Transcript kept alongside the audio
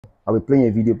I'll be playing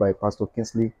a video by Pastor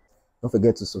Kingsley. Don't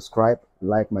forget to subscribe,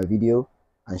 like my video,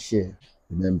 and share.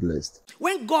 Remain blessed.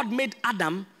 When God made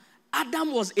Adam,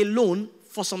 Adam was alone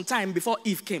for some time before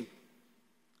Eve came.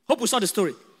 Hope we saw the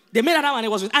story. They made Adam and he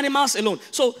was with animals alone.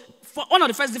 So one of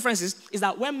the first differences is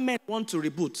that when men want to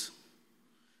reboot,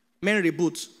 men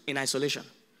reboot in isolation.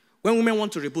 When women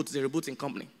want to reboot, they reboot in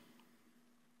company.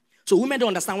 So women don't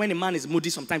understand when a man is moody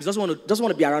sometimes. He doesn't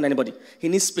want to be around anybody. He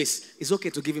needs space. It's okay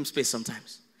to give him space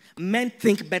sometimes. Men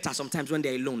think better sometimes when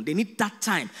they're alone. They need that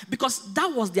time because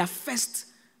that was their first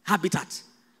habitat.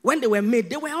 When they were made,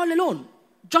 they were all alone,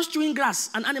 just chewing grass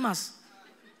and animals.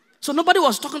 So nobody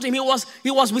was talking to him.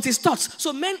 He was with his thoughts.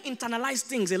 So men internalize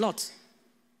things a lot.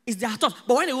 It's their thoughts.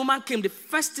 But when a woman came, the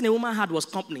first thing a woman had was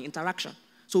company, interaction.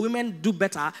 So women do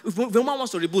better. If a woman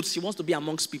wants to reboot, she wants to be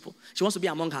amongst people. She wants to be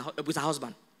with her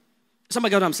husband.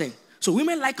 Somebody get what I'm saying? So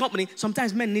women like company.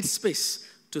 Sometimes men need space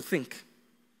to think.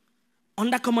 On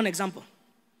that common example,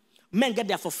 men get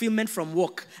their fulfillment from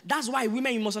work. That's why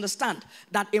women, you must understand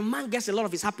that a man gets a lot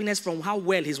of his happiness from how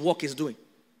well his work is doing.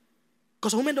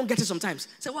 Because women don't get it sometimes.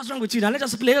 Say, what's wrong with you? Now let's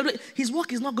just play. His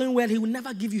work is not going well. He will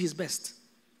never give you his best.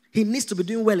 He needs to be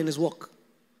doing well in his work.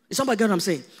 Is somebody get what I'm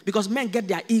saying? Because men get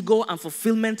their ego and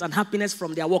fulfillment and happiness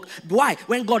from their work. Why?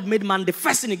 When God made man, the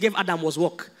first thing he gave Adam was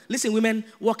work. Listen, women,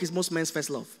 work is most men's first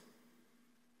love.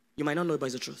 You might not know it, but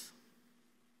it's the truth.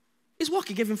 It's work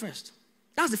he gave him first.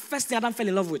 That's the first thing Adam fell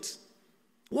in love with.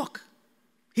 Work.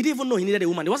 He didn't even know he needed a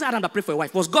woman. It wasn't Adam that prayed for a wife.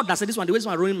 It was God that said, this one, the way this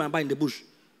one rolling my bar in the bush.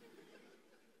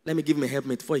 Let me give him a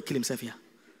helpmate before he kill himself here.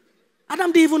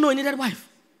 Adam didn't even know he needed a wife.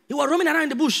 He was roaming around in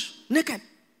the bush, naked.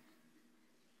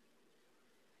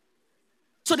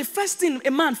 So the first thing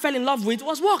a man fell in love with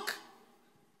was work.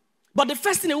 But the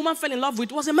first thing a woman fell in love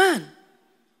with was a man.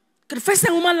 Because the first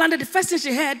time a woman landed, the first thing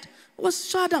she heard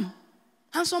was Adam,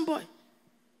 handsome boy.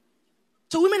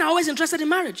 So women are always interested in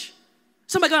marriage.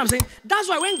 Somebody get what I'm saying? That's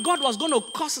why when God was going to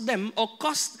curse them or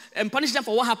punish them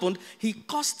for what happened, he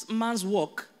cursed man's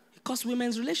work. He cursed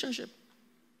women's relationship.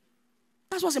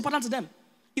 That's what's important to them.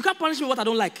 You can't punish me what I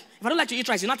don't like. If I don't like to eat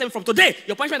rice, you're not telling me from today,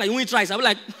 your punishment that you won't eat rice. I'll be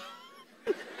like,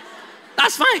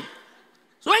 that's fine.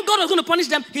 So when God was going to punish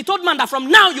them, he told man that from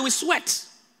now you will sweat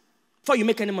before you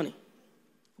make any money.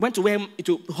 Went to where it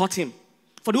will hurt him.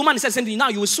 For the woman, he said, same thing. Now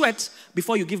you will sweat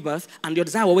before you give birth, and your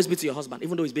desire will always be to your husband,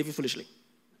 even though he's behaving foolishly.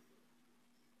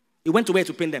 He went to where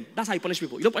to pain them. That's how you punish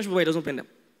people. You don't punish people where he doesn't pain them.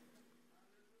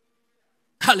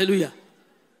 Hallelujah.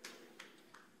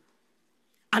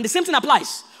 And the same thing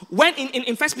applies. When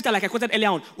in 1 Peter, like I quoted earlier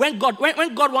on, when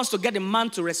God wants to get a man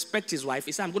to respect his wife,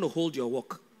 he said, I'm going to hold your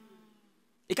work.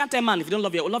 You can't tell man, if you don't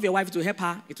love your wife, it will help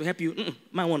her, it will help you.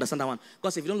 Man won't understand that one.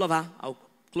 Because if you don't love her, I'll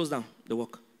close down the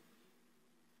work.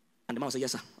 And the man will say,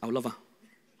 yes, sir, I'll love her.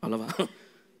 I'll love her.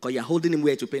 Because you're holding him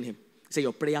where to pain him. He said,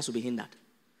 your prayers will be hindered.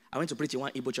 I went to preach in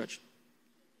one Igbo church.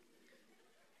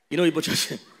 You know Igbo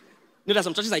church? You know, there's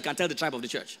some churches that you can tell the tribe of the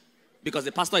church. Because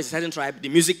the pastor is a certain tribe, the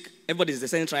music, everybody is the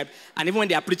same tribe. And even when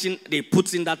they are preaching, they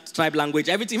put in that tribe language.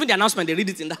 Everything, even the announcement, they read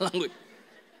it in that language.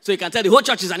 So you can tell the whole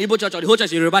church is an Igbo church, or the whole church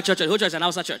is a Yoruba church, or the whole church is an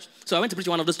Hausa church. So I went to preach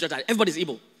in one of those churches. Everybody's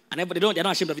Igbo. And they're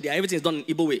not ashamed of it. Everything is done in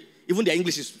Igbo way. Even their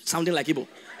English is sounding like Igbo.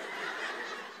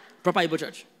 Proper Igbo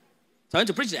church. So I went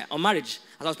to preach there on marriage.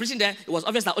 As I was preaching there, it was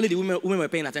obvious that only the women were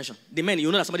paying attention. The men,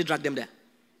 you know that somebody dragged them there.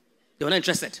 They were not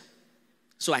interested.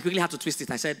 So I quickly had to twist it.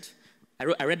 I said,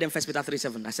 I read them 1 Peter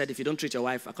 3:7. I said, if you don't treat your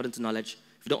wife according to knowledge,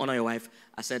 if you don't honor your wife,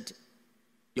 I said,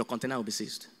 your container will be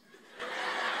seized.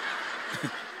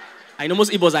 I know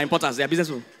most Igbos are importers. They are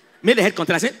businessmen. Made the head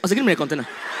container. I said, oh, give me a container.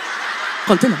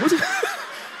 Container? What's it?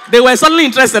 They were suddenly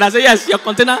interested. I said, yes, your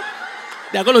container.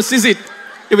 They are going to seize it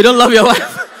if you don't love your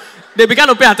wife. They began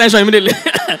to pay attention immediately.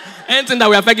 Anything that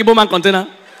we affect Igbo man container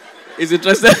is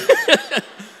interested.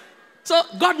 So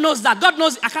God knows that. God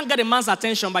knows I can't get a man's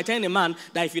attention by telling a man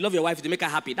that if you love your wife, you make her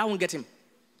happy. That won't get him.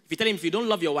 If you tell him if you don't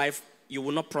love your wife, you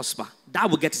will not prosper. That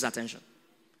will get his attention.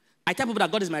 I tell people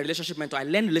that God is my relationship mentor. I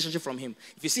learn relationship from him.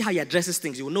 If you see how he addresses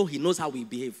things, you will know he knows how we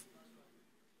behave.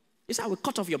 He said, I will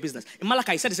cut off your business. In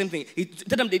Malachi, he said the same thing. He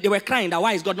told them they were crying that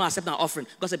why is God not accepting our offering?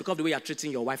 God said, because of the way you are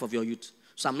treating your wife of your youth.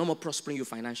 So I'm no more prospering you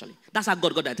financially. That's how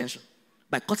God got their attention.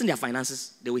 By cutting their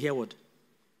finances, they will hear word.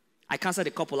 I counseled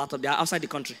a couple they are outside the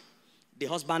country. The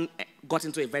husband got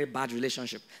into a very bad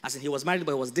relationship. As in, he was married,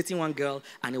 but he was dating one girl,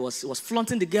 and he was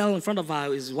flaunting the girl in front of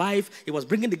his wife. He was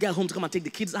bringing the girl home to come and take the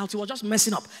kids out. He was just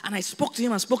messing up. And I spoke to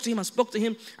him, and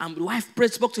the wife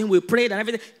spoke to him, we prayed and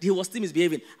everything. He was still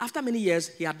misbehaving. After many years,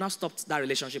 he had now stopped that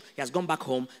relationship. He has gone back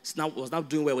home, was now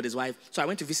doing well with his wife. So I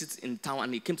went to visit in town,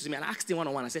 and he came to me and I asked him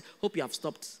one-on-one. I said, hope you have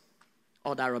stopped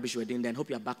all that rubbish you were doing then. Hope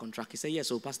you are back on track. He said, yes,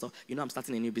 so pastor, I'm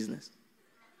starting a new business.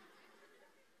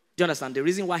 Do you understand? The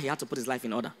reason why he had to put his life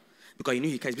in order, because he knew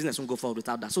his business won't go forward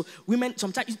without that. So women,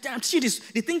 sometimes, see this,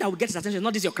 the thing that will get his attention is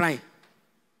not this you're crying.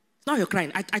 It's not you're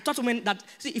crying. I taught women that,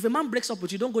 see, if a man breaks up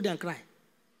with you, don't go there and cry.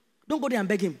 Don't go there and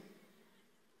beg him.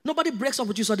 Nobody breaks up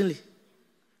with you suddenly.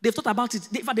 They've thought about it.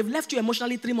 In fact, they've left you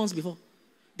emotionally 3 months before.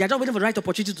 They're just waiting for the right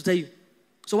opportunity to tell you.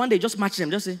 So one day, just match them.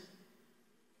 Just say,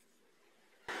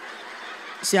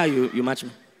 see how you match me.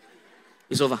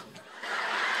 It's over.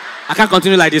 I can't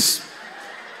continue like this.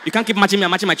 You can't keep matching me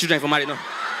and matching my children if I'm married. No.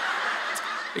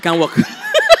 It can't work.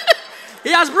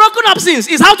 He has broken up since.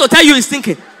 It's how to tell you he's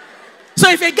thinking. So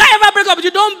if a guy ever breaks up with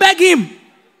you, don't beg him.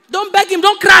 Don't beg him.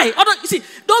 Don't cry.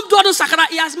 Don't do all those sakara.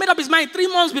 He has made up his mind 3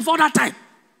 months before that time.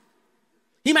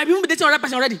 He might be even dating another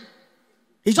person already.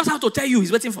 He's just how to tell you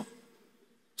he's waiting for.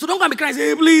 So don't go and be crying. Say,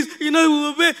 hey, please,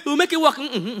 we'll make it work.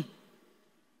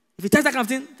 If he tells that kind of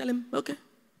thing, tell him, okay,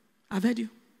 I've heard you.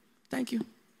 Thank you.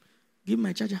 Give me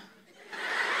my charger.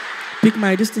 Pick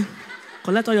my this thing.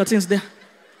 Collect all your things there.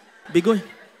 Be going.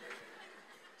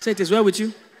 Say it is well with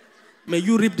you. May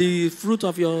you reap the fruit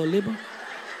of your labor.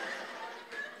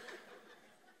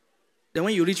 Then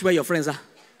when you reach where your friends are,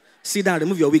 sit down,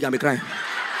 remove your wig and be crying.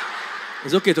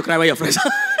 It's okay to cry where your friends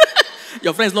are.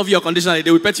 Your friends love you unconditionally.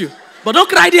 They will pet you. But don't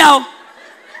cry there.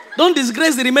 Don't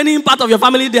disgrace the remaining part of your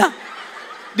family there.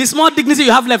 The small dignity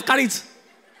you have left, carry it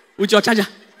with your charger.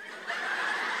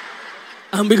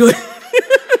 And be going.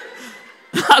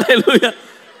 Hallelujah.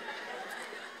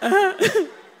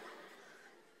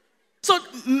 So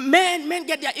men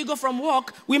get their ego from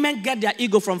work. Women get their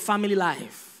ego from family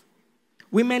life.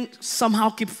 Women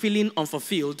somehow keep feeling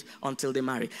unfulfilled until they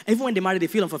marry. Even when they marry, they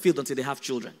feel unfulfilled until they have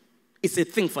children. It's a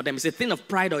thing for them. It's a thing of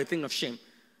pride or a thing of shame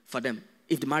for them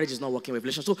if the marriage is not working with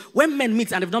relationship. So when men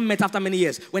meet and they've not met after many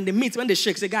years, when they meet, when they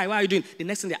shake, say, guy, what are you doing? The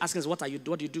next thing they're asking is, what do you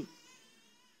do?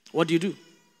 What do you do?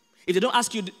 If they don't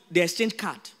ask you, they exchange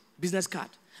card, business card.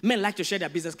 Men like to share their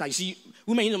business card. You see,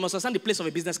 women, you must understand the place of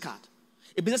a business card.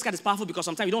 A business card is powerful because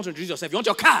sometimes you don't want to introduce yourself. You want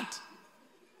your card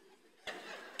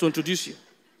to introduce you.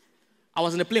 I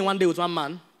was in a plane one day with one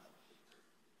man,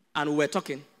 and we were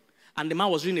talking, and the man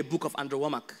was reading a book of Andrew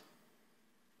Womack.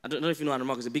 I don't know if you know Andrew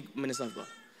Womack. He's a big minister of God.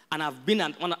 And I've been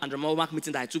at one Andrew Womack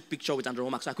meeting that I took picture with Andrew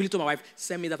Womack. So I quickly told my wife,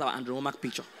 send me that our Andrew Womack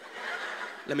picture.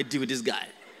 Let me deal with this guy.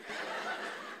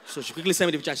 So she quickly sent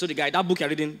me the picture. I saw the guy, that book you're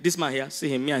reading, this man here, see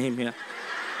him, me and him here.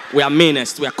 We are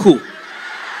meanest. We are cool.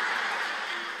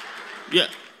 Yeah.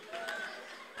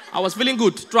 I was feeling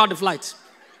good throughout the flight.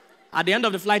 At the end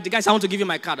of the flight, the guy said, I want to give you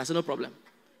my card. I said, no problem.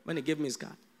 When he gave me his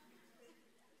card,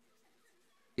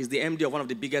 he's the MD of one of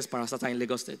the biggest parastatal in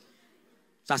Lagos State.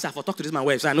 So I said, I'll talk to this man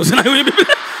well, so I know.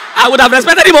 I would have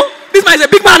respected him. This man is a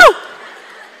big man. No?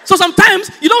 So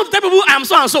sometimes you don't tell people I'm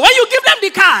so and so. When you give them the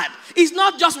card, it's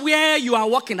not just where you are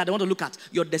working that they want to look at,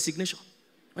 your designation.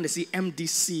 When they see MD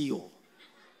CEO,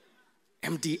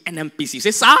 MD NMPC, you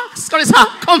say, sir, sorry, sir,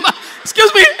 come back.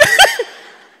 Excuse me.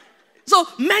 So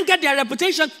men get their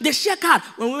reputation, they share card.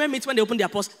 When women meet, when they open their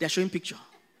purse, they're showing picture.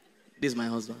 This is my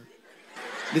husband.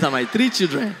 These are my 3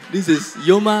 children. This is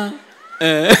Yoma.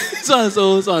 So and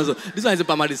so, so and so. This one is a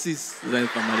primary 6. This one is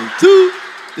primary 2.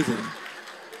 This is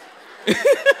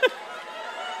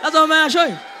That's what men are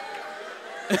showing.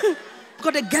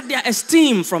 Because they get their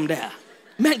esteem from there.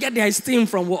 Men get their esteem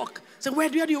from work. So where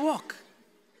do you work?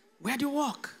 Where do you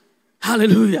work?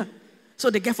 Hallelujah. So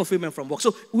they get fulfillment from work.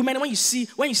 So women, when you see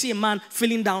a man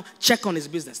feeling down, check on his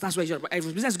business. That's where if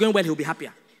his business is going well, he'll be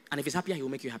happier. And if he's happier, he will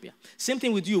make you happier. Same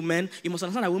thing with you, men. You must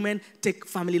understand that women take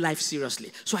family life seriously.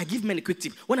 So I give men a quick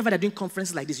tip. Whenever they're doing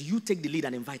conferences like this, you take the lead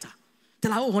and invite her.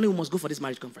 Tell her, oh, honey, we must go for this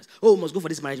marriage conference. Oh, we must go for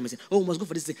this marriage meeting. Oh, we must go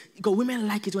for this thing. Because women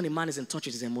like it when a man is in touch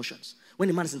with his emotions. When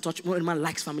a man is in touch, when a man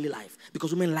likes family life.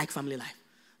 Because women like family life.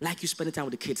 Like you spending time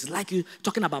with the kids. Like you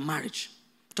talking about marriage.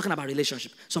 Talking about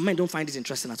relationship. Some men don't find it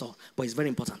interesting at all. But it's very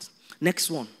important. Next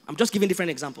one. I'm just giving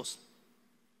different examples.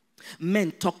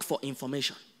 Men talk for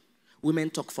information.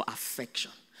 Women talk for affection.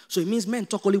 So it means men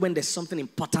talk only when there's something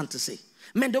important to say.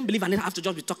 Men don't believe I have to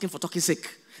just be talking for talking's sake.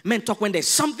 Men talk when there's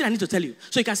something I need to tell you.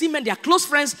 So you can see men, they are close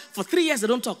friends. For 3 years, they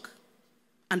don't talk.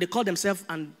 And they call themselves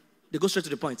and they go straight to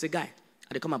the point. Say, guy,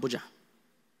 I come Abuja.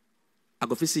 I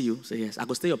go see you. Say, yes. I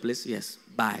go stay your place. Yes.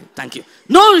 Bye. Thank you.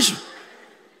 No issue.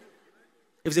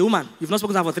 If it's a woman, you've not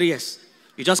spoken to her for 3 years.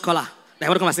 You just call her. They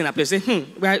want to come and stay in her place. Say,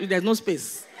 there's no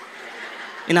space.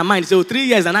 In her mind, so 3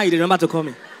 years and now you remember to call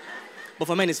me. But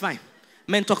for men, it's fine.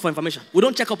 Men talk for information. We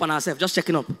don't check up on ourselves, just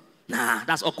checking up. Nah,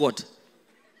 that's awkward.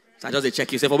 So I just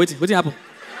check you. Say, for waiting, what happened?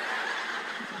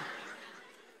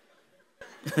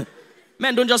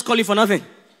 Men don't just call you for nothing.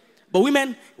 But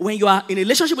women, when you are in a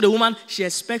relationship with a woman, she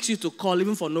expects you to call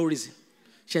even for no reason.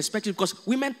 She expects you because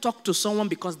women talk to someone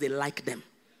because they like them.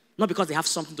 not because they have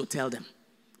something to tell them.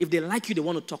 If they like you, they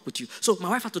want to talk with you. So my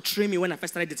wife had to train me when I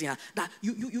first started dating her that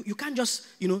you can't just,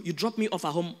 you drop me off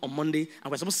at home on Monday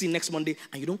and we're supposed to see next Monday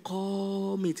and you don't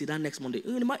call me till that next Monday.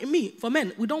 Me, for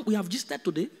men, we have just started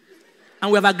today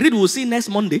and we have agreed we'll see next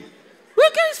Monday.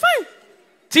 Okay, it's fine.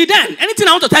 Till then, anything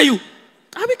I want to tell you,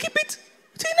 I will keep it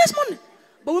till next Monday.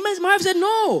 But my wife said,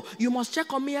 no, you must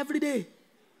check on me every day.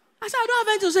 I said, I don't have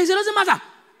anything to say. He said, it doesn't matter.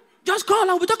 Just call and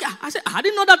we'll be talking. I said, I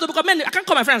didn't know that because men, I can't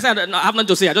call my friend and say, no, I have nothing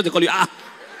to say. I just call you.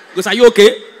 Because are you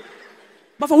okay?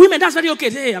 But for women, that's very okay.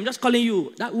 Hey, I'm just calling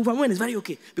you. That for women is very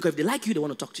okay. Because if they like you, they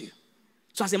want to talk to you.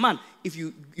 So as a man, if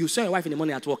you saw your wife in the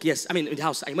morning at work, in the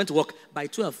house, and you went to work by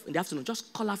 12 in the afternoon,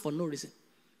 just call her for no reason.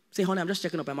 Say, honey, I'm just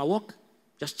checking up. I'm at work,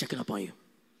 just checking up on you.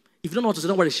 If you don't know what to say,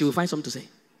 don't worry, she will find something to say.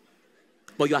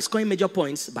 But you are scoring major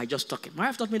points by just talking. My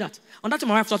wife taught me that. On that time,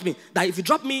 my wife taught me that if you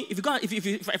drop me,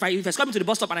 if I escort me to the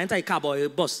bus stop and I enter a cab or a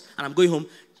bus and I'm going home,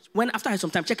 after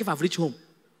some time, check if I've reached home.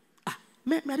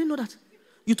 I didn't know that.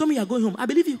 You told me you are going home. I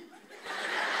believe you.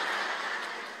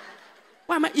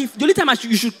 Why am I? If the only time I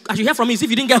should hear from me is if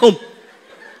you didn't get home.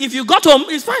 If you got home,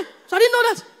 it's fine. So I didn't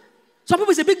know that. Some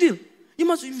people, it's a big deal.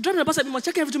 If you drive in the bus, you must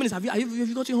check every 2 minutes. Have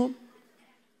you got you home?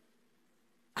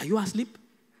 Are you asleep?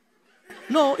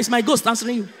 No, it's my ghost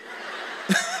answering you.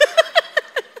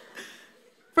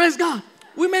 Praise God.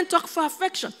 Women talk for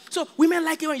affection. So women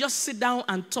like it when you just sit down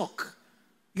and talk.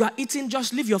 You are eating,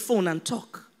 just leave your phone and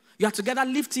talk. You are together,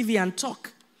 leave TV and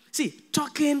talk. See,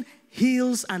 talking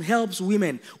heals and helps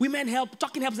women.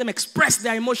 Talking helps them express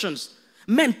their emotions.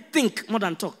 Men think more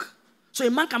than talk. So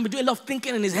a man can be doing a lot of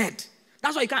thinking in his head.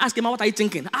 That's why you can't ask him, what are you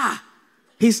thinking?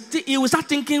 He will start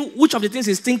thinking which of the things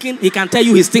he's thinking, he can tell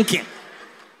you he's thinking.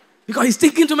 Because he's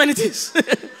thinking too many things.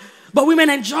 But women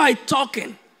enjoy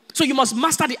talking. So you must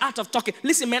master the art of talking.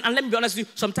 Listen, men, and let me be honest with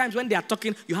you, sometimes when they are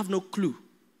talking, you have no clue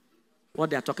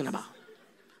what they are talking about.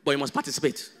 But you must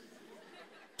participate.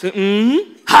 Say,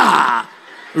 ha!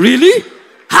 Really?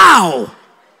 How?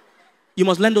 You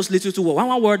must learn those little two words.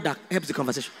 One word that helps the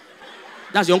conversation.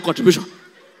 That's your own contribution.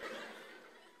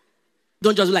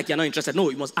 Don't just like you're not interested. No,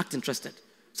 you must act interested.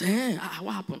 Say, hey,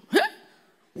 what happened? Hey?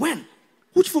 When?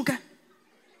 Which phone guy?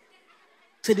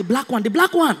 Say the black one.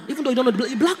 Even though you don't know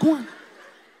the black one.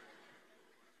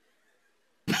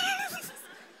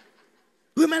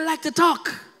 Women like to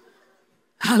talk.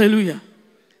 Hallelujah.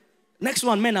 Next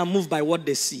one, men are moved by what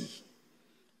they see.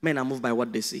 Men are moved by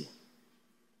what they see.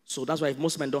 So that's why if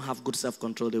most men don't have good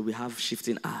self-control, they will have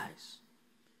shifting eyes.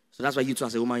 So that's why you too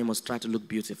as a woman, you must try to look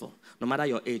beautiful. No matter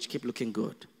your age, keep looking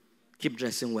good. Keep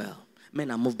dressing well.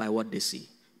 Men are moved by what they see.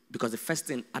 Because the first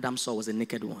thing Adam saw was a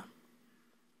naked woman.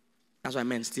 That's why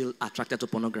men still are attracted to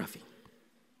pornography.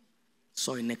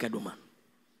 Saw a naked woman.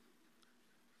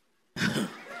 The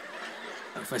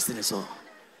first thing he saw.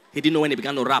 He didn't know when he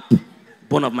began to rap.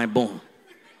 Bone of my bone,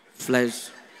 flesh.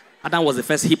 Adam was the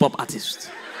first hip-hop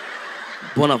artist.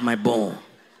 Bone of my bone,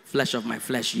 flesh of my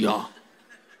flesh, I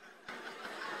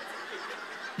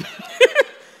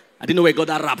didn't know where he got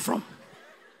that rap from.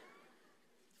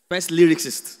 First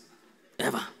lyricist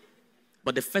ever.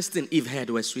 But the first thing Eve heard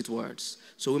were sweet words.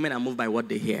 So women are moved by what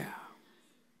they hear.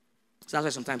 So that's why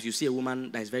sometimes you see a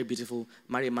woman that is very beautiful,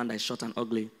 marry a man that is short and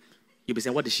ugly. You'll be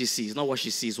saying, what did she see? It's not what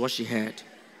she sees, what she heard.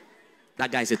 That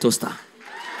guy is a toaster.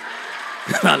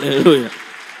 Hallelujah.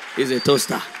 He's a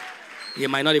toaster. He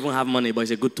might not even have money, but he's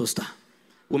a good toaster.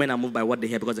 Women are moved by what they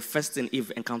hear because the first thing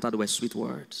Eve encountered were sweet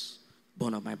words.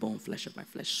 Bone of my bone, flesh of my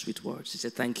flesh, sweet words. She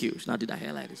said, thank you. She now did her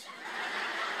hair like this.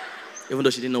 Even though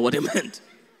she didn't know what it meant.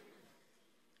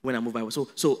 Women are moved by words.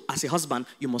 So as a husband,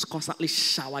 you must constantly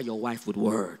shower your wife with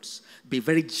words. Be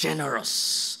very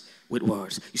generous with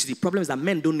words. You see, the problem is that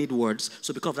men don't need words,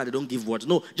 so because of that, they don't give words.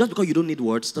 No, just because you don't need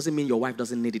words doesn't mean your wife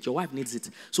doesn't need it. Your wife needs it.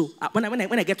 So when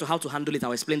I get to how to handle it,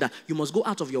 I'll explain that you must go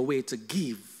out of your way to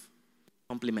give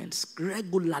compliments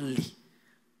regularly.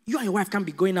 You and your wife can't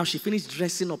be going out, she finished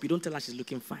dressing up, you don't tell her she's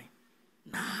looking fine.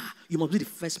 Nah, you must be the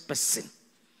first person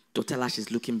to tell her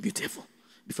she's looking beautiful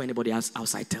before anybody else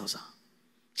outside tells her.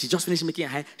 She just finished making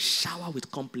her hair. Shower with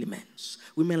compliments.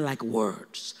 Women like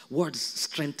words. Words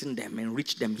strengthen them,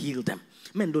 enrich them, heal them.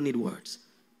 Men don't need words.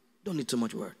 Don't need too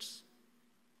much words.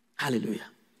 Hallelujah.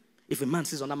 If a man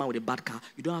sees another man with a bad car,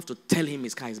 you don't have to tell him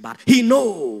his car is bad. He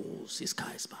knows his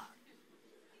car is bad.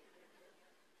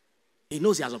 He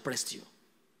knows he has oppressed you.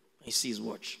 He sees his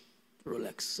watch.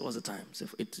 Rolex. What's the time? So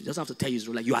it just have to tell you it's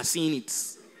Rolex. You are seeing it.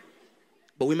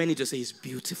 But women need to say it's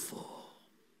beautiful.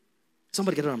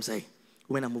 Somebody get what I'm saying?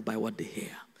 Women are moved by what they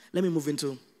hear. Let me move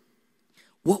into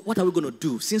what are we going to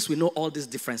do since we know all these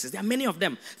differences? There are many of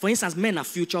them. For instance, men are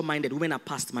future-minded, women are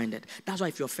past-minded. That's why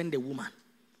if you offend a woman,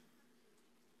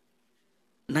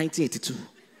 1982,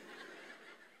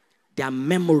 Their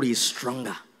memory is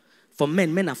stronger. For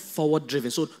men are forward driven.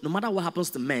 So no matter what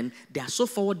happens to men, they are so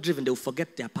forward driven, they will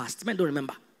forget their past. Men don't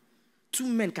remember. Two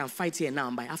men can fight here now,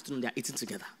 and by afternoon, they are eating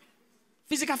together.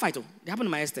 Physical fight, oh. They happened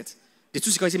in my estate. The two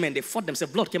security men, they fought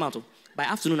themselves. Blood came out. Oh. By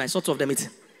afternoon, I saw two of them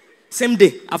eating. Same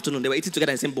day, afternoon, they were eating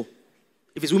together in the same bowl.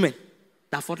 If it's women,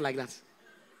 that fought like that.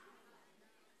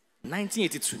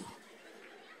 1982.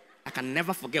 I can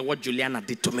never forget what Juliana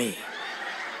did to me.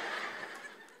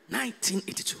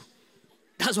 1982.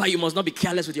 That's why you must not be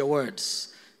careless with your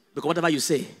words. Because whatever you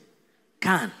say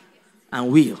can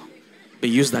and will be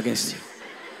used against you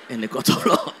in the court of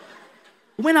law.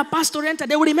 When a pastor entered,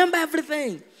 they will remember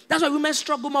everything. That's why women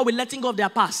struggle more with letting go of their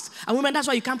past. And women, that's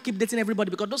why you can't keep dating everybody,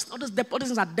 because all those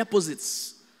things are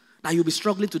deposits that you'll be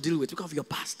struggling to deal with because of your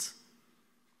past.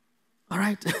 All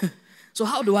right? So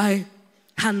how do I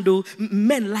handle?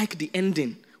 Men like the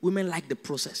ending. Women like the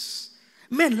process.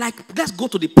 Men like, let's go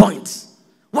to the point.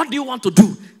 What do you want to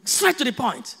do? Straight to the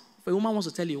point. If a woman wants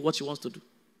to tell you what she wants to do,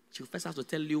 she first has to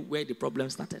tell you where the problem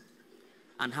started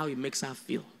and how it makes her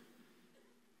feel.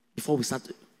 Before we start.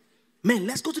 Men,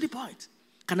 let's go to the point.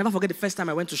 Can never forget the first time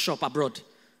I went to shop abroad.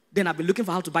 Then I've been looking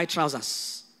for how to buy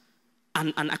trousers.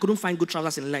 And I couldn't find good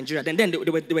trousers in Nigeria. Then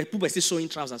people were still showing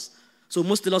trousers. So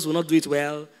most tailors will not do it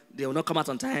well. They will not come out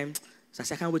on time. So I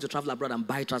said, I can't wait to travel abroad and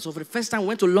buy trousers. So for the first time, I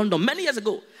went to London many years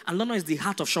ago. And London is the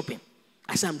heart of shopping.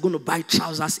 I said, I'm going to buy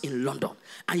trousers in London.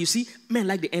 And you see, men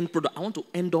like the end product. I want to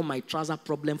end all my trouser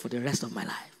problem for the rest of my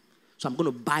life. So I'm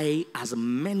going to buy as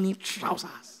many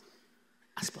trousers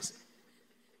as possible.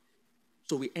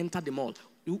 So we entered the mall.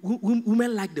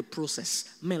 Women like the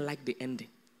process. Men like the ending.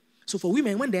 So for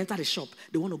women, when they enter the shop,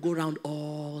 they want to go around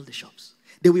all the shops.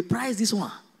 They will price this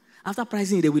one. After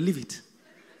pricing it, they will leave it.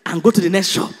 And go to the next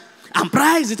shop. And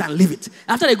price it and leave it.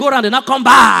 After they go around, they now come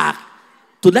back.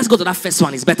 Let's go to that first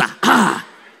one. It's better.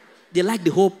 They like the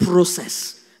whole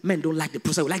process. Men don't like the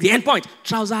process. We like the end point.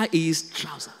 Trouser is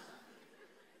trouser.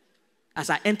 As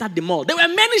I entered the mall, there were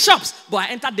many shops, but I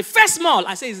entered the first mall.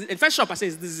 I say, the first shop, I say,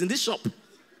 this is in this shop.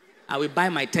 I will buy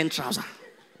my 10 trousers.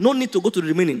 No need to go to the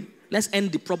remaining. Let's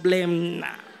end the problem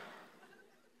now.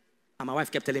 And my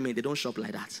wife kept telling me, they don't shop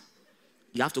like that.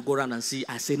 You have to go around and see.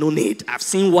 I say, no need. I've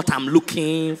seen what I'm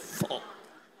looking for.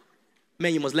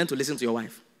 Men, you must learn to listen to your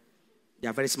wife. They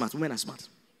are very smart. Women are smart.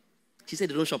 She said,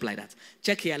 they don't shop like that.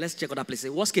 Check here, let's check other places.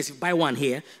 Worst case, if you buy one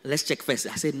here, let's check first.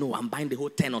 I said, no, I'm buying the whole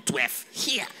 10 or 12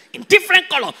 here in different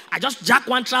color. I just jack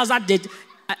one trouser.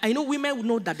 I know women would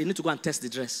know that they need to go and test the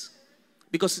dress.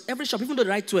 Because every shop, even though they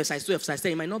write 12, size 12, size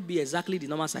 10, it might not be exactly the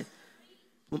normal size.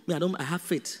 I have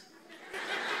faith.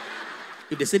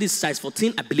 If they say this is size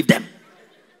 14, I believe them.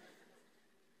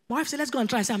 My wife said, let's go and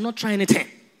try. I said, I'm not trying anything.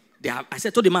 I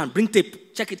said, told the man, bring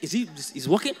tape. Check it. Is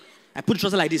working? I put the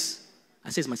trouser like this. I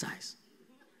said, it's my size.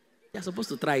 You're supposed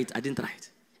to try it. I didn't try it.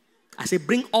 I said,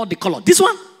 bring all the color. This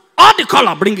one, all the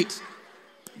color, bring it.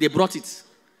 They brought it.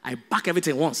 I back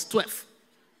everything once, 12.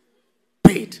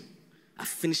 Paid. I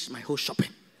finished my whole shopping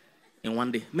in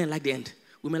one day. Men like the end.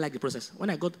 Women like the process. When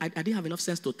I didn't have enough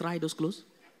sense to try those clothes.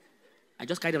 I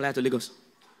just carried them like to Lagos.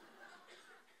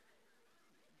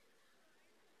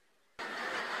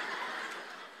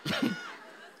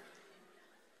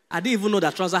 I didn't even know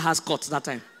that trouser has cuts that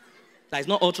time. That is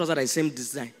not all trousers are the same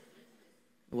design.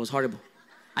 It was horrible.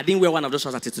 I didn't wear one of those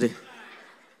trousers till today.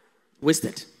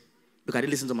 Wasted. Because I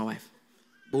didn't listen to my wife.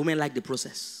 But women like the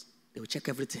process. They will check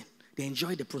everything. They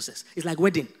enjoy the process. It's like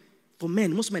wedding. For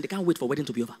men, most men, they can't wait for wedding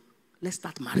to be over. Let's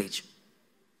start marriage.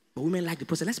 But women like the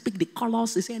process. Let's pick the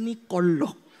colors. They say any color.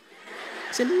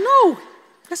 I say, no.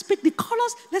 Let's pick the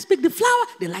colors. Let's pick the flower.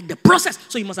 They like the process.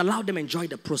 So you must allow them enjoy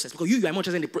the process. Because you are more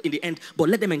interested in the end. But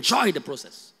let them enjoy the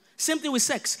process. Same thing with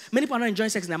sex. Many people are not enjoying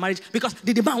sex in their marriage because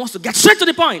the man wants to get straight to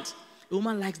the point. The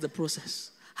woman likes the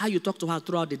process. How you talk to her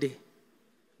throughout the day.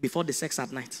 Before the sex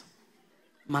at night.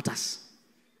 Matters.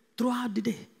 Throughout the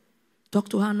day. Talk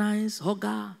to her nice. Hug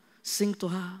her. Sing to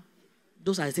her.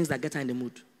 Those are the things that get her in the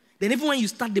mood. Then even when you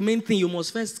start the main thing, you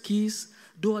must first kiss.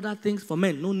 Do other things. For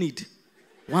men, no need.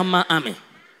 One man army.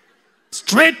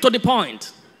 Straight to the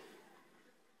point.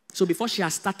 So before she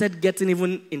has started getting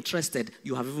even interested,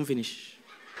 you have even finished.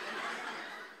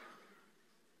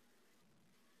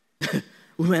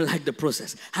 Women like the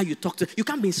process. How you talk to her. You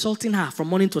can't be insulting her from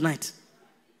morning to night.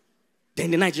 Then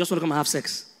in the night, you just want to come and have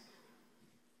sex.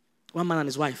 One man and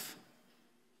his wife.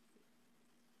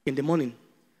 In the morning,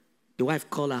 the wife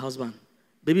called her husband.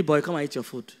 Baby boy, come and eat your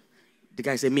food. The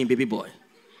guy said, me, baby boy.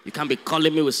 You can't be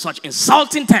calling me with such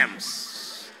insulting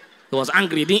terms. He was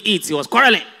angry, he didn't eat, he was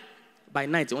quarreling. By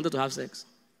night, he wanted to have sex.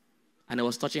 And he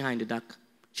was touching her in the dark.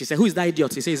 She said, who is that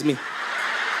idiot? He said, it's me.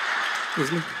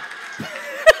 It's me.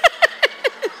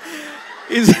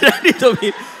 He's ready to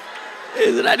be.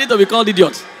 He's ready to be called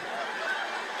idiot.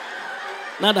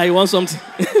 Now that he wants something.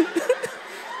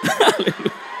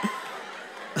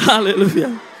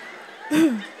 Hallelujah.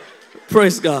 Hallelujah.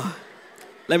 Praise God.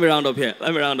 Let me round up here.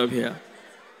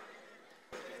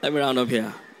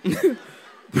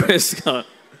 Praise God.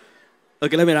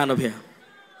 Okay, let me round up here.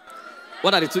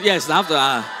 What are the two? Yes,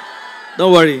 after.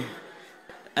 Don't worry.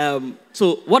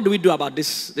 So what do we do about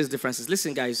these differences?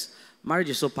 Listen, guys.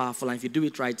 Marriage is so powerful, and if you do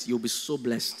it right, you'll be so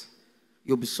blessed.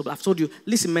 I've told you,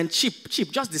 listen, man, cheap.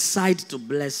 Just decide to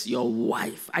bless your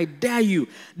wife. I dare you.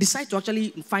 Decide to actually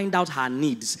find out her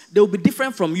needs. They will be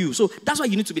different from you. So that's why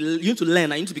you need to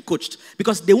learn and you need to be coached.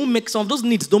 Because they won't make, some of those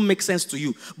needs don't make sense to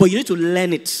you. But you need to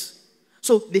learn it.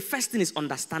 So the first thing is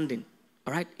understanding.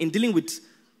 All right? In dealing with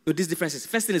these differences,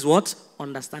 first thing is what?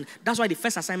 Understand. That's why the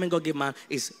first assignment God gave man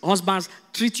is, husbands,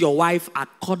 treat your wife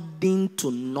according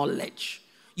to knowledge.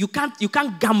 You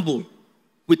can't gamble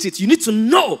with it. You need to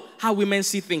know how women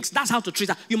see things. That's how to treat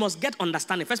her. You must get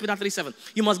understanding. 1 Peter 3:7.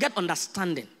 You must get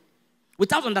understanding.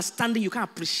 Without understanding, you can't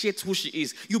appreciate who she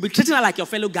is. You'll be treating her like your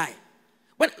fellow guy.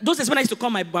 Those days when I used to call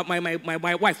my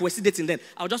wife, we're still dating then.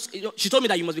 She told me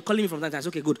that you must be calling me from time to time. I said,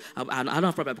 okay, good. I don't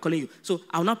have problem. I'm calling you. So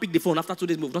I'll now pick the phone after 2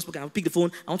 days. We've not spoken. I'll pick the phone.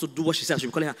 I want to do what she says. She'll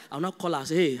be calling her. I'll now call her and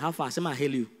say, hey, how far? I say, I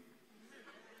hail you.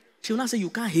 She will not say,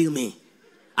 you can't hail me.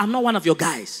 I'm not one of your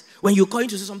guys. When you call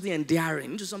into something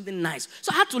endearing, into something nice.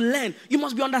 So I had to learn. You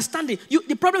must be understanding.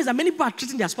 The problem is that many people are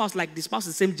treating their spouse like the spouse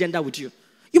is the same gender with you.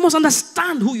 You must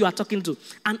understand who you are talking to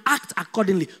and act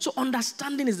accordingly. So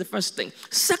understanding is the first thing.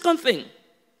 Second thing,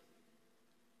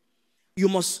 you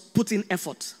must put in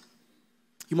effort.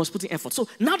 You must put in effort. So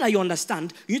now that you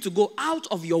understand, you need to go out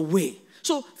of your way.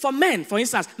 So for men, for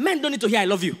instance, men don't need to hear I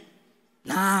love you.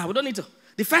 Nah, we don't need to.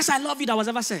 The first I love you that was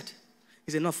ever said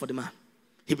is enough for the man.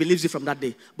 He believes it from that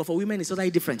day. But for women, it's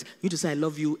totally different. You need to say, I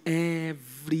love you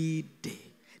every day.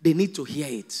 They need to hear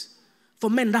it. For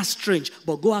men, that's strange.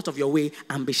 But go out of your way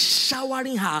and be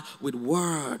showering her with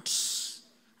words.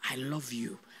 I love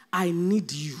you. I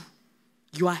need you.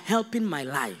 You are helping my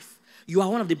life. You are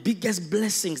one of the biggest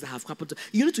blessings that have happened to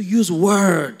you. You need to use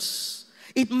words.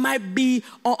 It might be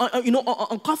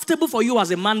uncomfortable for you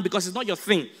as a man because it's not your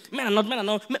thing. Men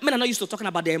are not used to talking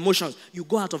about their emotions. You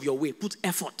go out of your way. Put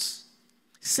effort.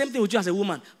 Same thing with you as a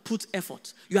woman. Put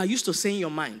effort. You are used to saying your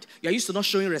mind. You are used to not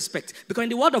showing respect. Because in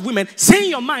the world of women,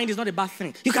 saying your mind is not a bad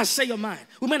thing. You can say your mind.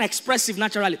 Women are expressive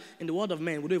naturally. In the world of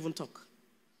men, we don't even talk.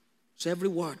 So every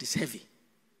word is heavy.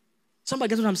 Somebody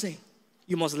gets what I'm saying?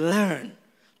 You must learn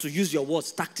to use your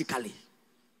words tactically.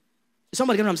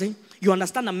 Somebody get what I'm saying? You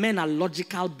understand that men are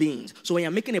logical beings. So when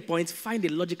you're making a point, find a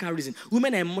logical reason.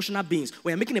 Women are emotional beings.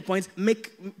 When you're making a point,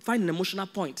 find an emotional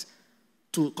point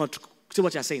to see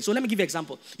what you're saying. So let me give you an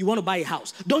example. You want to buy a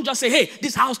house. Don't just say, hey,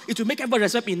 this house, it will make everybody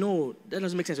respect me. No, that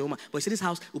doesn't make sense, a woman. But you say this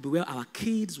house will be where our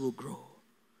kids will grow.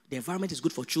 The environment is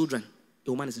good for children.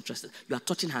 The woman is interested. You are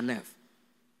touching her nerve.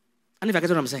 And if I get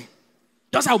what I'm saying?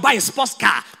 Just I'll buy a sports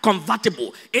car,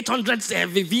 convertible, 800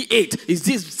 V8. Is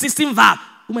this 16 valve?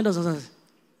 Woman doesn't.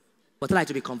 But tell her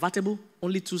to be convertible,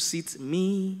 only 2 seats,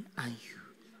 me and you.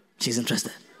 She's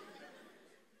interested.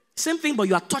 Same thing, but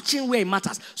you are touching where it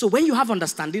matters. So when you have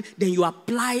understanding, then you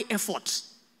apply effort.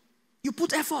 You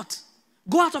put effort.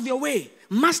 Go out of your way.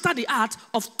 Master the art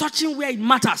of touching where it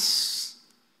matters.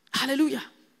 Hallelujah.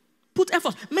 Put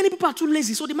effort. Many people are too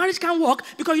lazy, so the marriage can't work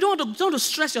because you don't want to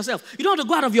stress yourself. You don't want to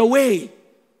go out of your way.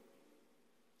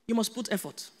 You must put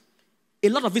effort. A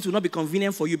lot of it will not be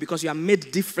convenient for you because you are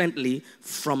made differently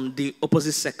from the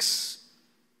opposite sex.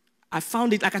 I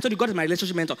found it, like I told you, God is my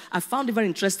relationship mentor. I found it very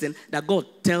interesting that God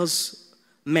tells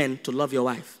men to love your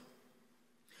wife.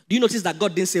 Do you notice that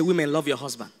God didn't say, women, love your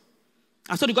husband?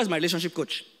 I told you, God is my relationship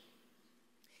coach.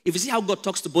 If you see how God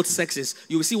talks to both sexes,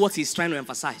 you will see what he's trying to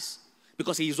emphasize.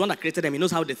 Because he is one that created them. He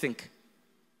knows how they think.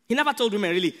 He never told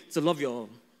women really to love your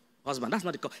husband. That's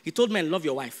not the call. He told men, love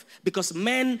your wife. Because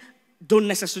men don't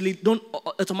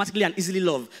automatically and easily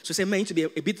love. So he said, men need to be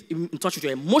a bit in touch with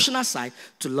your emotional side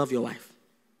to love your wife.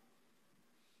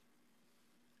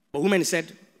 But women, he said,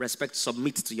 respect,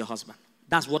 submit to your husband.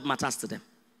 That's what matters to them.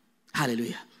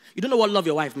 Hallelujah. You don't know what love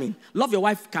your wife means. Love your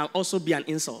wife can also be an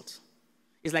insult.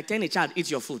 It's like telling a child,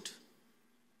 eat your food.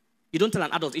 You don't tell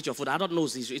an adult, eat your food. An adult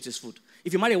knows he should eat his food.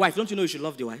 If you marry a wife, don't you know you should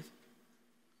love the wife?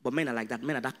 But men are like that.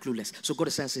 Men are that clueless. So God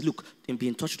is saying, look, be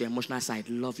in touch with your emotional side.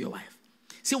 Love your wife.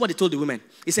 See what he told the women.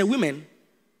 He said,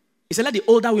 let the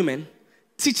older women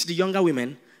teach the younger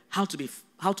women how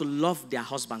to love their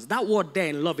husbands. That word there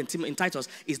in love in Titus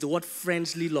is the word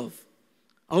friendly love.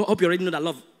 I hope you already know that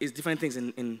love is different things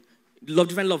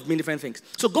different love mean different things.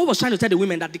 So God was trying to tell the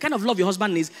women that the kind of love your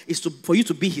husband needs is for you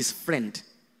to be his friend.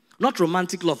 Not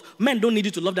romantic love. Men don't need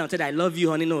you to love them and say, I love you,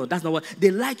 honey. No, that's not what.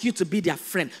 They like you to be their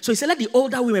friend. So he said, let the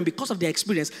older women, because of their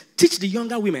experience, teach the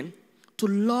younger women to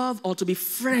love or to be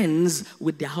friends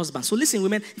with their husband. So listen,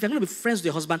 women, if you're going to be friends with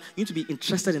your husband, you need to be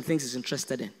interested in things he's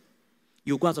interested in.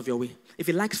 You go out of your way. If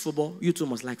he likes football, you too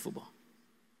must like football.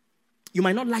 You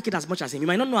might not like it as much as him. You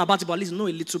might not know about it, but at least know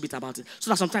a little bit about it. So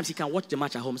that sometimes he can watch the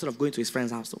match at home instead of going to his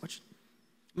friend's house to watch it.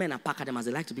 Men are packed at them as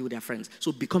they like to be with their friends.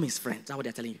 So become his friend. That's what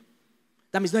they're telling you.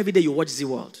 That means not every day you watch Z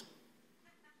World.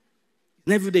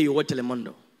 Not every day you watch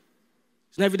Telemundo.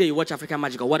 It's not every day you watch African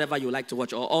Magic or whatever you like to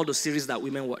watch, or all the series that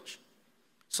women watch.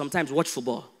 Sometimes watch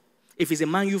football. If he's a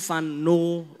Man U fan,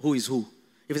 know who is who.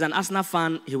 If he's an Arsenal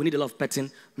fan, he will need a lot of petting.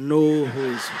 Know who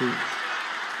is who.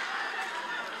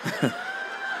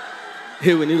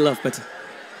 He will need a lot of petting.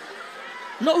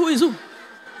 Know who is who.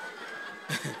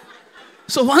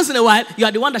 So once in a while, you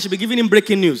are the one that should be giving him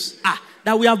breaking news.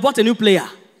 That we have bought a new player.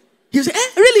 He'll say,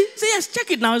 really? Say, yes, check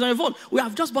it now. It's on your phone. We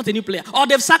have just bought a new player. Or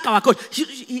they've sacked our coach.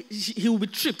 He will be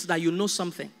tripped that you know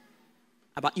something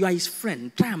about you are his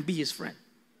friend. Try and be his friend.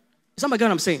 Somebody get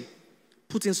what I'm saying?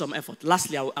 Put in some effort.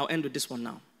 Lastly, I'll end with this one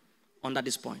now. Under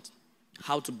this point.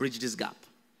 How to bridge this gap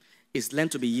is learn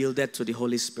to be yielded to the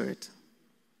Holy Spirit.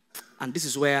 And this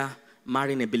is where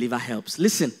marrying a believer helps.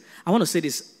 Listen, I want to say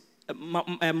this.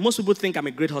 Most people think I'm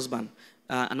a great husband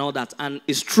and all that. And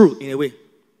it's true in a way.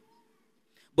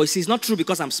 But you see, it's not true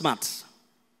because I'm smart.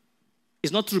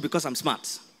 It's not true because I'm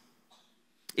smart.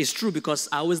 It's true because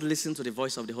I always listen to the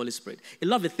voice of the Holy Spirit. A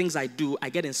lot of the things I do, I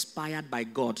get inspired by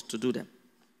God to do them.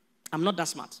 I'm not that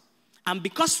smart. And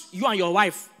because you and your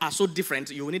wife are so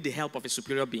different, you will need the help of a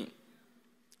superior being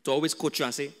to always coach you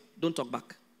and say, don't talk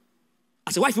back.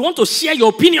 As a wife, you want to share your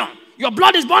opinion. Your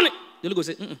blood is burning. The Holy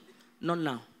Ghost say, not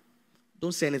now.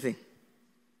 Don't say anything.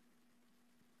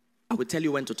 I will tell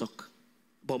you when to talk.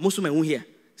 But most women won't hear.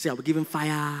 Say, I will give him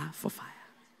fire for fire.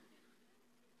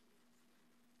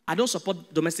 I don't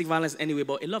support domestic violence anyway,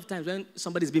 but a lot of times when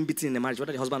somebody's been beaten in a marriage,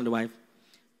 whether the husband or the wife,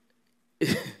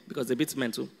 because they beat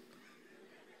men too.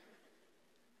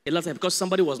 A lot of times because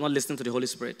somebody was not listening to the Holy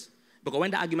Spirit. Because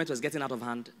when the argument was getting out of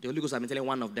hand, the Holy Ghost had been telling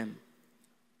one of them,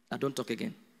 I don't talk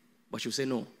again. But she'll say,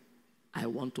 no, I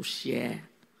want to share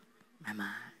my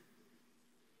mind.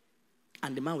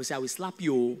 And the man will say, I will slap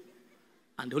you.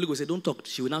 And the Holy Ghost will say, don't talk.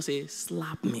 She will now say,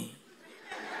 slap me.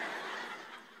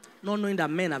 Not knowing that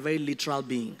men are very literal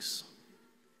beings.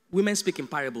 Women speak in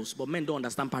parables, but men don't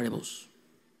understand parables.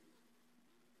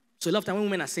 So a lot of time when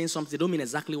women are saying something, they don't mean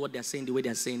exactly what they're saying the way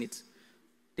they're saying it.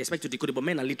 They expect to decode it, but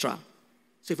men are literal.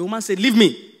 So if a woman said, leave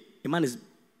me, a man is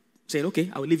saying,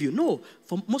 okay, I will leave you. No,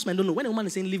 for most men don't know. When a woman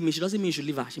is saying, leave me, she doesn't mean you should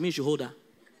leave her. She means you should hold her.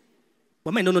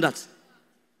 But men don't know that.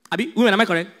 Abi, women, am I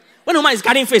correct? When a woman is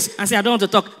carrying face and say, I don't want to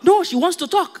talk. No, she wants to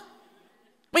talk.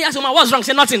 When you ask a woman, what's wrong?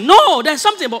 Say nothing. No, there's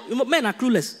something, but men are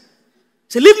clueless.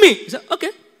 Say, leave me. He said, okay,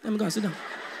 let me go and sit down.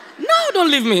 No, don't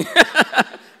leave me.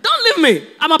 Don't leave me.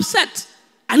 I'm upset.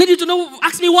 I need you to know,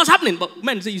 ask me what's happening. But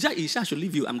men say, you said I should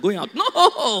leave you. I'm going out.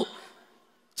 No.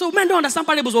 So men don't understand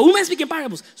parables, but women speak in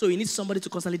parables. So you need somebody to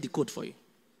constantly decode for you.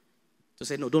 To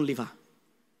say, no, don't leave her.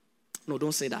 No,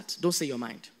 don't say that. Don't say your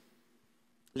mind.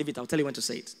 Leave it. I'll tell you when to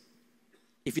say it.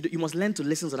 If you must learn to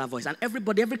listen to that voice. And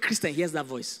every Christian hears that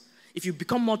voice. If you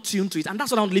become more tuned to it, and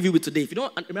that's what I want to leave you with today. If you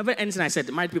don't remember anything I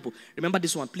said, married people, remember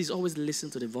this one. Please always listen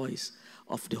to the voice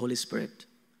of the Holy Spirit.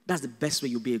 That's the best way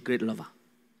you'll be a great lover.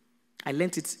 I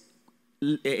learned it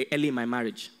early in my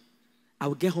marriage. I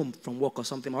would get home from work or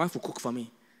something. My wife would cook for me.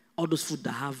 All those food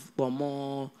that have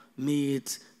bomo,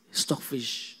 meat,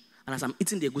 stockfish. And as I'm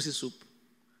eating the egusi soup,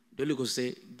 the Holy Ghost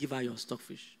say, give her your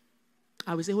stockfish.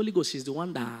 I will say, Holy Ghost, she's the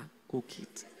one that cook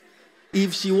it.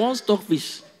 If she wants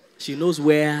stockfish, she knows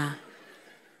where.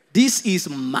 This is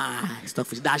my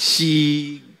stockfish that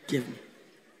she gave me.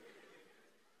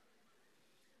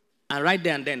 And right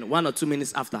there and then, 1 or 2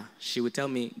 minutes after, she will tell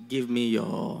me, give me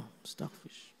your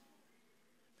stockfish.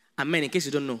 And men, in case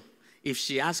you don't know, if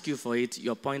she asks you for it,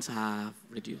 your points have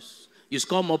reduced. You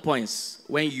score more points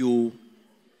when you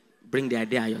bring the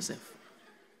idea yourself.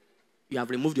 You have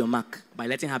removed your mark by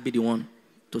letting her be the one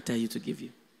to tell you to give you.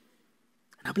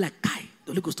 And I'll be like, Kai,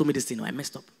 the Holy Ghost told me this thing, I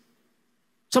messed up.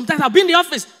 Sometimes I'll be in the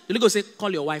office. The Holy Ghost say,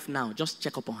 call your wife now. Just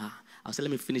check up on her. I'll say,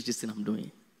 let me finish this thing I'm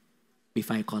doing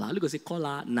before I call her. The Holy Ghost say, call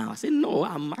her now. I say, no,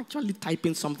 I'm actually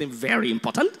typing something very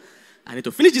important. I need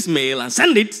to finish this mail and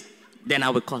send it. Then I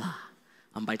will call her.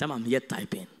 And by the time I'm here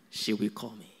typing, she will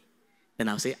call me. Then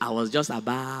I'll say, I was just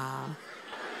about.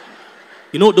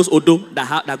 You know those Odo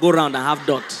that go around and have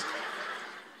dots?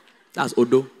 That's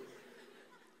Odo.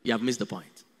 You have missed the point.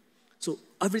 So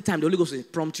every time the Holy Ghost will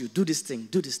prompt you, do this thing,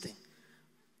 do this thing.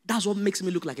 That's what makes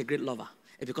me look like a great lover.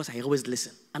 It's because I always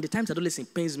listen. And the times I don't listen,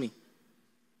 it pains me.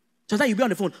 Sometimes you be on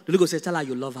the phone, the Holy Ghost says, tell her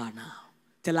you love her now.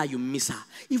 Tell her you miss her.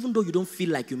 Even though you don't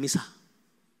feel like you miss her.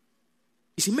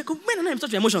 You see, men and I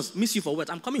touch your emotions. Miss you for what?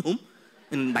 I'm coming home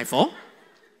by 4.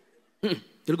 The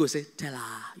Holy Ghost say, tell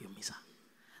her you miss her.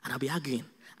 And I'll be arguing.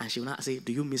 And she will not say,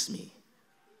 do you miss me?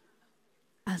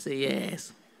 I say,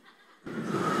 yes.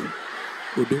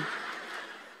 Udo.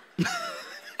 The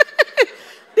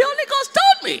Holy Ghost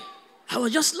told me. I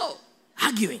was just slow,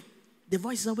 arguing. The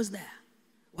voice is always there.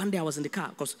 One day I was in the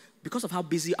car because of how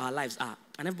busy our lives are,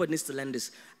 and everybody needs to learn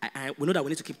this. We know that we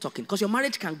need to keep talking because your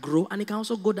marriage can grow and it can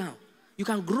also go down. You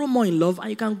can grow more in love and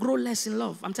you can grow less in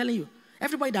love. I'm telling you.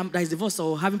 Everybody that is divorced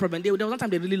or having problems, there was one time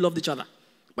they really loved each other.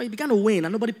 But it began to wane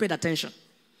and nobody paid attention.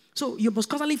 So you must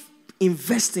constantly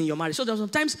invest in your marriage. So there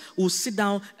sometimes we'll sit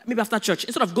down, maybe after church,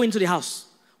 instead of going to the house,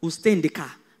 we'll stay in the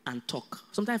car and talk.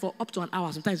 Sometimes for up to an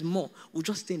hour, sometimes more, we'll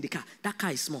just stay in the car. That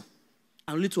car is small.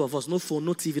 And only 2 of us, no phone,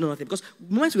 no TV, no nothing. Because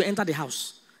once we enter the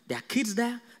house, there are kids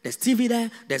there, there's TV there,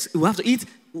 we have to eat,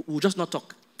 we'll just not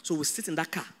talk. So we'll sit in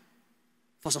that car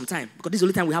for some time. Because this is the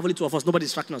only time we have only 2 of us, nobody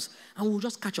distracting us. And we'll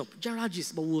just catch up. General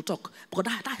gist, but we'll talk. Because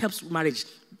that helps marriage.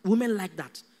 Women like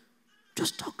that.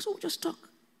 Just talk, so we'll just talk.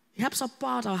 It helps us pour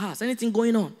out our hearts. Anything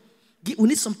going on. We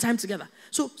need some time together.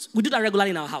 So we do that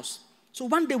regularly in our house. So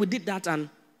one day we did that, and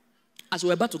as we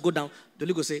were about to go down, the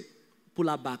Holy Ghost said, pull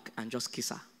her back and just kiss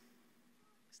her.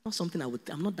 It's not something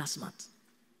I'm not that smart.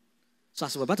 So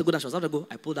as we were about to go down, she was about to go,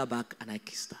 I pulled her back and I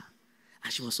kissed her.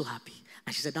 And she was so happy.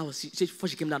 And she said before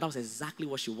she came down, that was exactly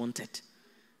what she wanted.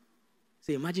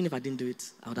 So imagine if I didn't do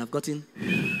it, I would have gotten.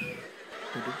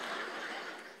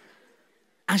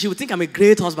 And she would think I'm a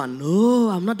great husband. No,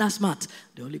 I'm not that smart.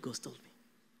 The Holy Ghost told me.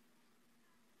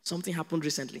 Something happened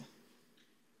recently.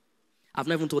 I've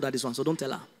not even told her this one, so don't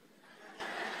tell her.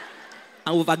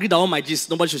 And we've agreed that all my gist,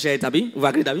 nobody should share it, Abby. We've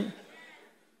agreed, Abby.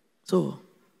 So,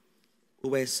 we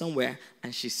were somewhere,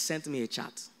 and she sent me a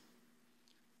chat.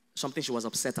 Something she was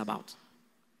upset about.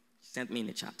 She sent me in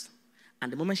a chat.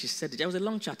 And the moment she said it was a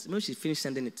long chat. The moment she finished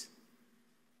sending it,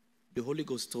 the Holy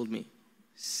Ghost told me,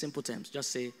 simple terms,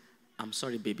 just say, I'm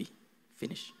sorry, baby.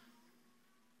 Finish.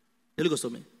 The Holy Ghost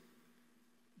told me.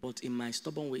 But in my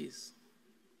stubborn ways,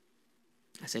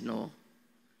 I said, no,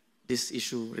 this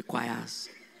issue requires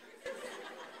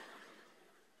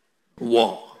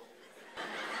war.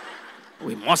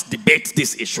 We must debate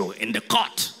this issue in the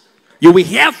court. You will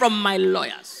hear from my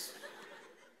lawyers.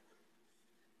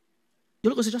 The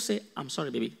Holy Ghost just say, I'm sorry,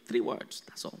 baby. 3 words.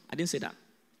 That's all. I didn't say that.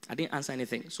 I didn't answer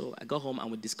anything. So I got home and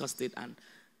we discussed it, and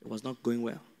it was not going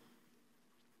well.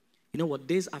 You know what?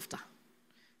 Days after,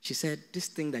 she said, this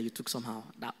thing that you took somehow,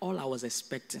 that all I was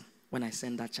expecting when I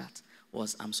sent that chat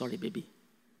was, I'm sorry, baby.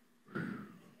 I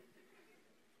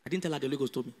didn't tell her the Holy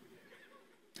Ghost told me.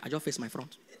 I just faced my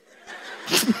front.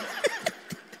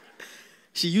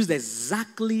 She used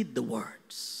exactly the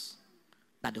words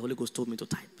that the Holy Ghost told me to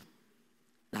type.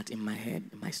 That in my head,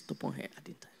 in my stubborn head, I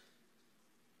didn't type.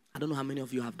 I don't know how many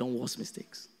of you have done worse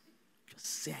mistakes. Just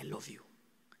say, I love you.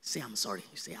 Say, I'm sorry.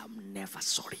 You say, I'm never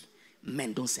sorry.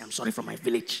 Men don't say, I'm sorry from my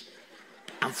village.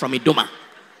 I'm from Idoma.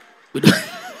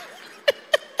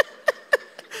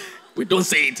 We don't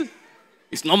say it.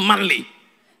 It's not manly.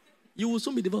 You will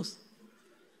soon be divorced.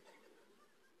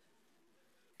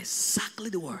 Exactly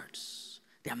the words.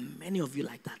 There are many of you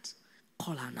like that.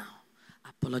 Call her now.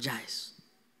 Apologize.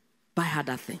 Buy her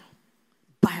that thing.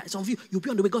 Buy her. Some of you, you'll be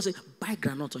on the way. God say, buy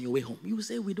granite on your way home. You will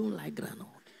say, we don't like granite.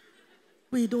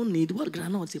 We don't need what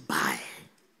granite. Say, buy.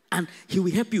 And he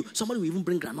will help you. Somebody will even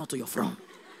bring granite to your front.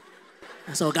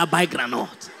 And so, God, buy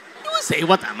granite. You will say,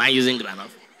 what am I using granite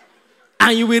for?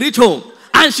 And you will reach home.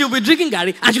 And she'll be drinking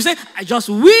Gary. And she'll say, I just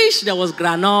wish there was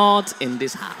granite in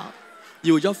this house.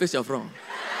 You will just face your front.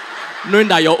 Knowing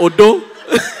that your Odo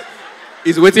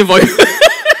is waiting for you.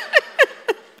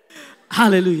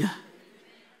 Hallelujah.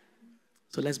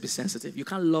 So let's be sensitive. You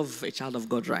can't love a child of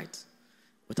God right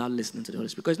without listening to the Holy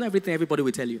Spirit. Because not everything everybody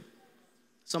will tell you.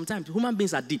 Sometimes human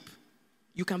beings are deep.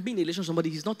 You can be in a relation with somebody,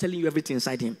 he's not telling you everything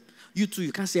inside him. You too,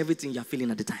 you can't say everything you're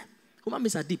feeling at the time. Human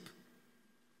beings are deep.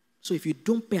 So if you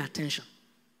don't pay attention,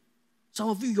 some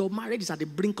of you, your marriage is at the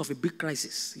brink of a big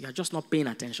crisis. You are just not paying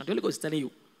attention. The Holy Ghost is telling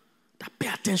you that pay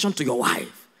attention to your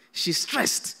wife. She's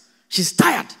stressed. She's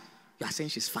tired. You are saying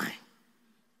she's fine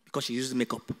because she uses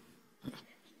makeup.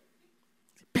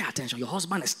 Pay attention. Your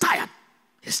husband is tired.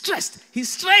 He's stressed. He's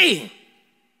straying.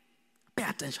 Pay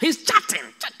attention. He's chatting.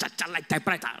 Chat like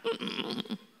typewriter.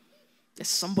 There's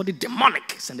somebody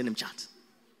demonic sending him chat.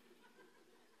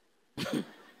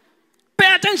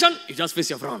 Pay attention. You just face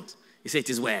your front. You say it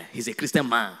is where? He's a Christian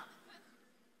man.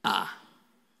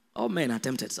 All men are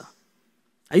tempted, sir.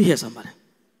 Are you here, somebody?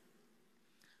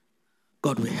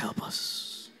 God will help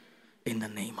us in the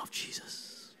name of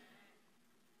Jesus.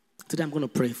 Today I'm going to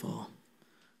pray for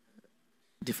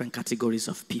different categories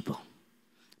of people.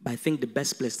 But I think the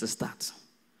best place to start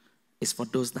is for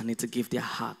those that need to give their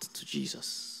heart to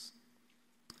Jesus.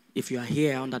 If you are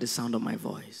here under the sound of my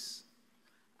voice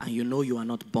and you know you are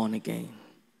not born again,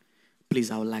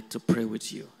 please, I would like to pray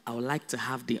with you. I would like to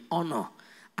have the honor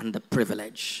and the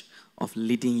privilege of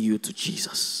leading you to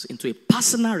Jesus, into a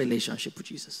personal relationship with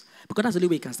Jesus. Because that's the only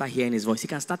way you can start hearing his voice. He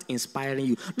can start inspiring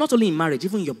you. Not only in marriage,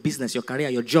 even your business, your career,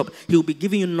 your job. He will be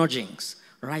giving you nudgings.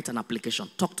 Write an application.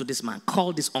 Talk to this man.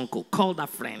 Call this uncle. Call that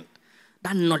friend.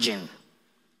 That nudging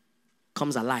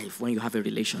comes alive when you have a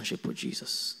relationship with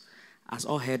Jesus. As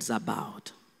all heads are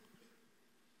bowed,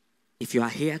 if you are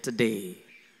here today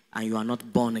and you are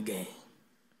not born again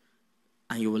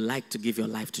and you would like to give your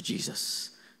life to Jesus,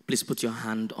 please put your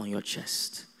hand on your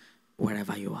chest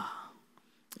wherever you are.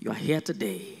 You are here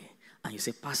today and you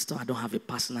say, Pastor, I don't have a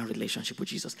personal relationship with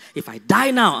Jesus. If I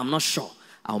die now, I'm not sure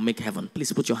I'll make heaven.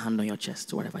 Please put your hand on your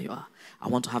chest wherever you are. I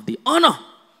want to have the honor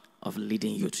of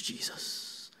leading you to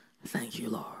Jesus. Thank you,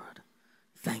 Lord.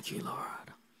 Thank you, Lord.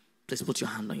 Please put your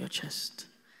hand on your chest.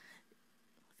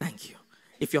 Thank you.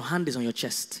 If your hand is on your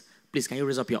chest, please can you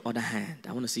raise up your other hand?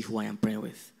 I want to see who I am praying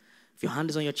with. If your hand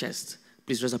is on your chest,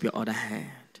 please raise up your other hand.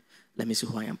 Let me see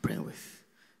who I am praying with.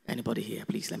 Anybody here,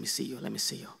 please, let me see you. Let me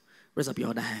see you. Raise up your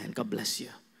other hand. God bless you.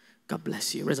 God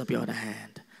bless you. Raise up your other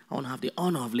hand. I want to have the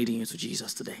honor of leading you to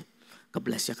Jesus today. God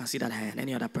bless you. I can see that hand.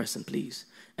 Any other person, please.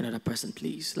 Any other person,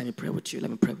 please. Let me pray with you.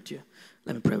 Let me pray with you.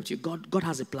 Let me pray with you. God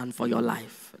has a plan for your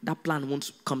life. That plan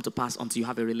won't come to pass until you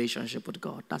have a relationship with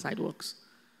God. That's how it works.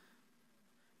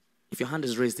 If your hand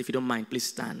is raised, if you don't mind, please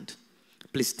stand.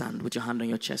 Please stand with your hand on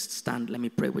your chest. Stand. Let me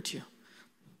pray with you.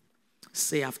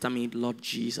 Say after me, Lord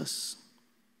Jesus,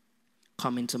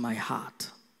 come into my heart.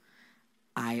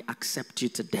 I accept you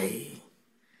today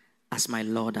as my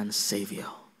Lord and Savior.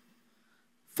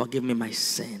 Forgive me my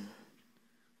sin.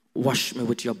 Wash me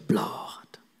with your blood.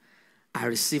 I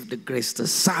receive the grace to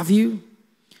serve you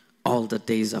all the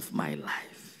days of my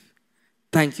life.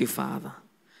 Thank you, Father,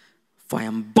 for I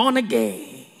am born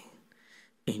again.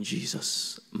 In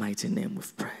Jesus' mighty name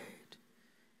we've prayed.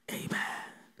 Amen.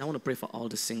 I want to pray for all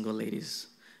the single ladies.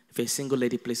 If you're a single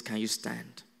lady, please can you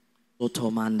stand?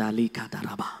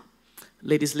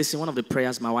 Ladies, listen, one of the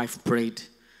prayers my wife prayed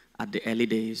at the early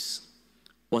days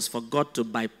was for God to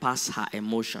bypass her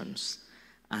emotions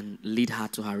and lead her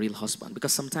to her real husband.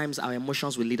 Because sometimes our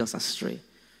emotions will lead us astray.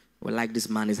 We're like, this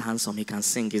man is handsome, he can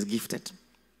sing, he's gifted.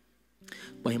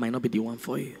 But he might not be the one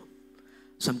for you.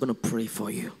 So I'm going to pray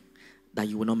for you that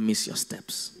you will not miss your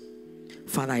steps.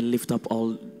 Father, I lift up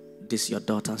all these your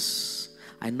daughters.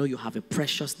 I know you have a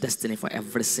precious destiny for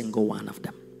every single one of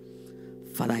them.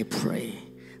 Father, I pray,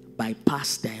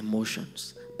 bypass their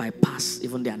emotions, bypass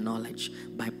even their knowledge,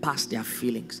 bypass their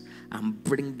feelings, and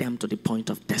bring them to the point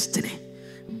of destiny.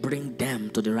 Bring them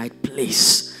to the right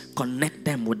place. Connect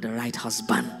them with the right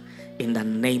husband in the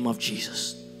name of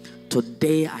Jesus.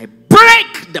 Today I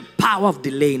break the power of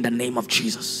delay in the name of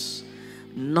Jesus.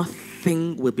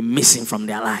 Nothing will be missing from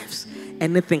their lives.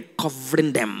 Anything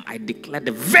covering them, I declare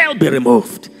the veil be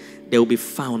removed. They will be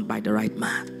found by the right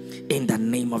man in the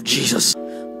name of Jesus.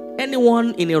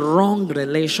 Anyone in a wrong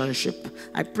relationship,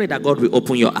 I pray that God will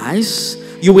open your eyes.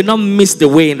 You will not miss the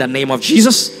way in the name of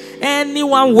Jesus.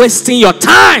 Anyone wasting your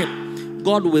time,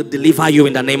 God will deliver you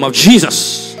in the name of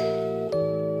Jesus.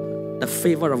 The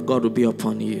favor of God will be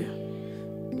upon you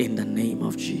in the name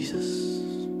of Jesus.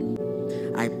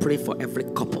 I pray for every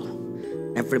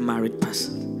couple, every married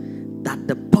person, that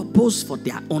the purpose for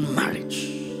their own marriage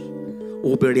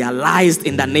will be realized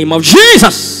in the name of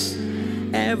Jesus.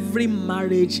 Every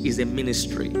marriage is a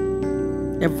ministry.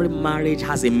 Every marriage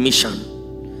has a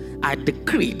mission. I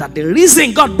decree that the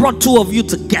reason God brought two of you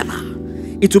together,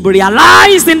 it will be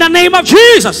realized in the name of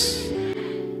Jesus.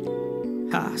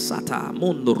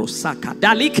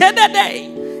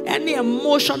 Any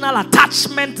emotional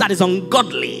attachment that is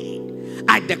ungodly,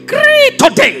 I decree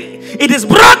today, it is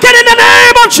broken in the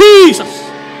name of Jesus.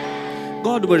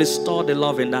 God will restore the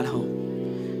love in that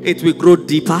home. It will grow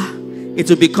deeper. It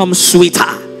will become sweeter.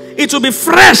 It will be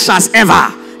fresh as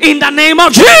ever in the name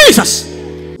of Jesus.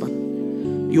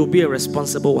 You'll be a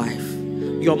responsible wife.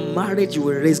 Your marriage, you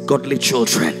will raise godly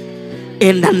children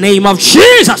in the name of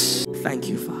Jesus. Thank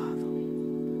you, Father.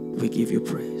 We give you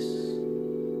praise.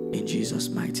 In Jesus'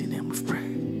 mighty name we've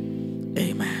prayed.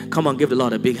 Amen. Come on, give the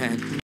Lord a big hand.